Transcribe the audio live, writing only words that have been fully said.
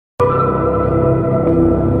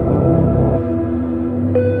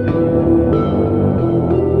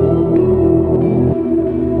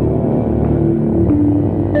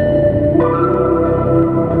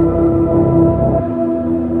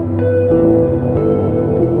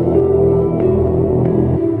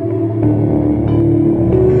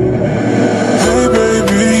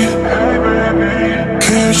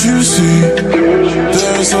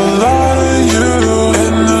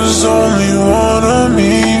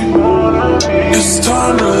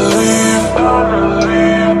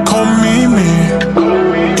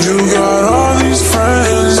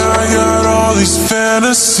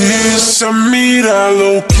fantasies. Send me that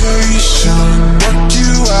location. Work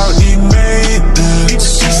you out, need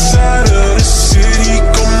maintenance. East side of the city,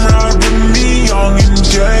 come ride with me, young and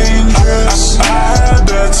dangerous. I had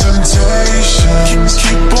that temptation,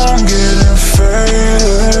 keep on getting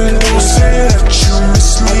faded. Don't say that you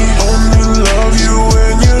miss me, only love you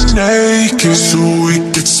when you're naked. So we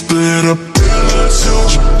could split a bill or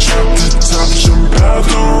two, drop the top, jump out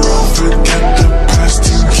the roof, forget the past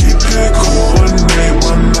and keep it cool.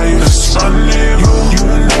 One night, let's rendezvous. You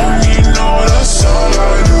know me, know that's all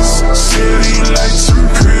I do. City lights and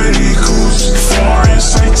pretty cool, foreign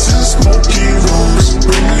sights and smoky rooms.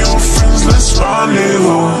 Bring your friends, let's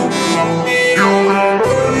rendezvous.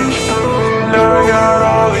 Now I got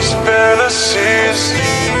all these fantasies.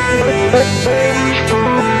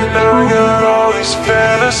 Now I got all these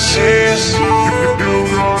fantasies.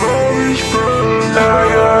 Now I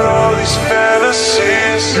got all these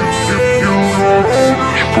fantasies.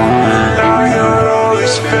 Now I got all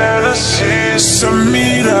these fantasies. Send me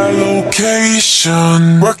that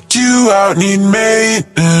location. Work you out, need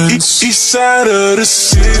maintenance. East side of the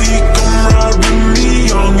city, come ride with me,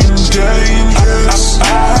 young and dangerous. I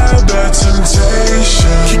had that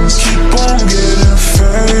temptation, keep on getting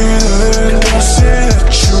faded. Don't say